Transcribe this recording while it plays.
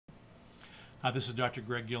Hi, this is Dr.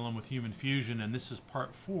 Greg Gillum with Human Fusion, and this is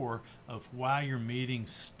part 4 of why your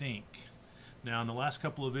meetings stink. Now, in the last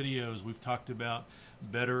couple of videos, we've talked about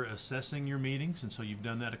better assessing your meetings, and so you've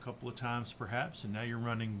done that a couple of times perhaps, and now you're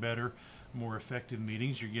running better, more effective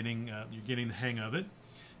meetings. You're getting the hang of it.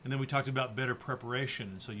 And then we talked about better preparation,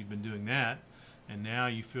 and so you've been doing that, and now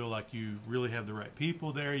you feel like you really have the right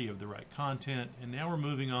people there, you have the right content, and now we're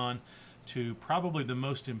moving on to probably the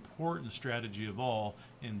most important strategy of all,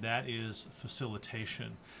 and that is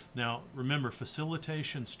facilitation. Now, remember,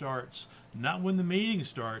 facilitation starts not when the meeting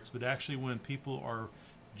starts, but actually when people are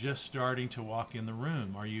just starting to walk in the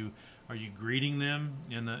room. Are you greeting them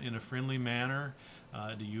in a friendly manner?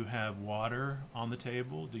 Do you have water on the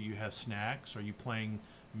table? Do you have snacks? Are you playing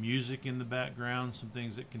music in the background, some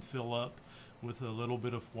things that can fill up with a little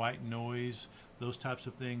bit of white noise, those types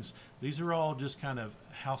of things? These are all just kind of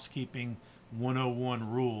housekeeping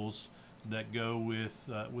 101 rules that go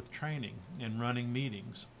with training and running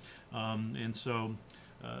meetings. And so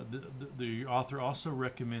the author also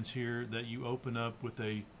recommends here that you open up with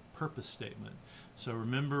a purpose statement. So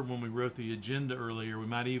remember, when we wrote the agenda earlier, we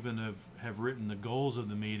might even have written the goals of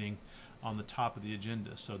the meeting on the top of the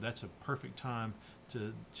agenda. So that's a perfect time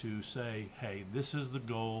to say, hey, this is the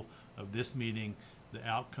goal of this meeting. The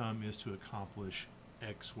outcome is to accomplish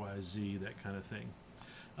X, Y, Z, that kind of thing.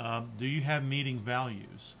 Do you have meeting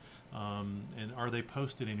values? And are they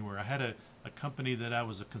posted anywhere? I had a company that I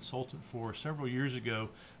was a consultant for several years ago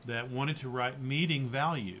that wanted to write meeting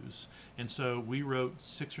values, and so we wrote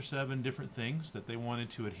 6 or 7 different things that they wanted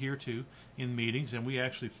to adhere to in meetings, and we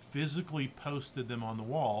actually physically posted them on the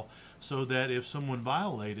wall so that if someone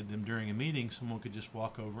violated them during a meeting, someone could just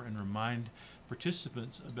walk over and remind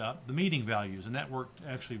participants about the meeting values, and that worked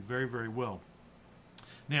actually very, very well.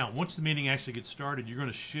 Now, once the meeting actually gets started, you're going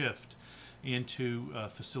to shift into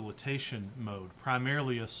facilitation mode,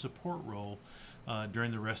 primarily a support role during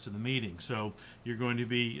the rest of the meeting. So you're going to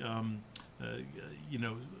be,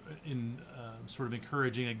 sort of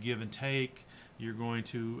encouraging a give and take. You're going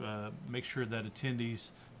to make sure that attendees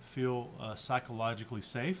feel psychologically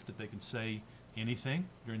safe, that they can say anything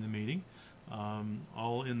during the meeting,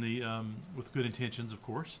 all in the with good intentions, of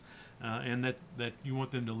course, and that you want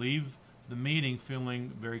them to leave the meeting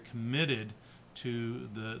feeling very committed to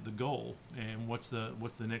the goal and what's the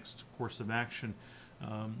next course of action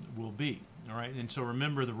will be. All right, and so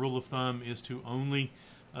remember, the rule of thumb is to only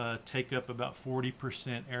take up about 40%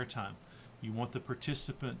 airtime. You want the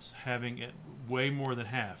participants having it way more than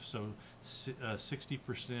half, so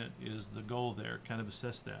 60% is the goal there. Kind of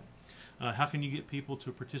assess that. How can you get people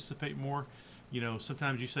to participate more? You know,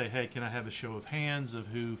 sometimes you say, hey, can I have a show of hands of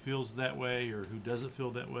who feels that way or who doesn't feel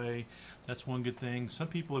that way? That's one good thing. Some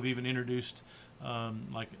people have even introduced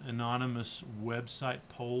like anonymous website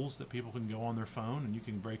polls that people can go on their phone, and you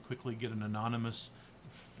can very quickly get an anonymous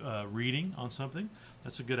reading on something.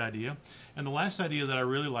 That's a good idea. And the last idea that I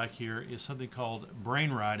really like here is something called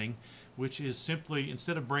brainwriting, which is simply,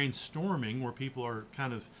 instead of brainstorming, where people are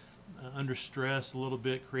kind of under stress, a little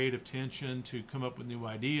bit, creative tension to come up with new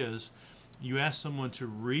ideas, you ask someone to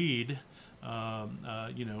read,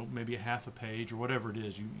 maybe a half a page or whatever it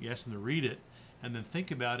is. You ask them to read it and then think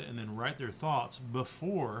about it and then write their thoughts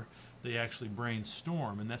before they actually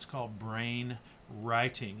brainstorm, and that's called brain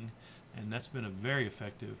writing, and that's been a very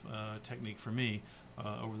effective technique for me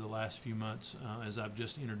over the last few months as I've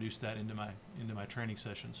just introduced that into my training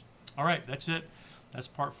sessions. All right, that's it. That's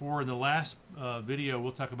part 4. In the last video,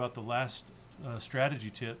 we'll talk about the last strategy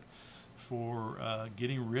tip for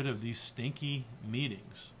getting rid of these stinky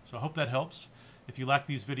meetings. So I hope that helps. If you like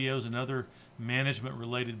these videos and other management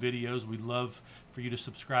related videos, we'd love for you to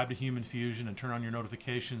subscribe to Human Fusion and turn on your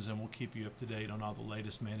notifications, and we'll keep you up to date on all the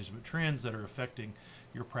latest management trends that are affecting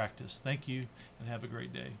your practice. Thank you, and have a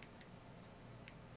great day.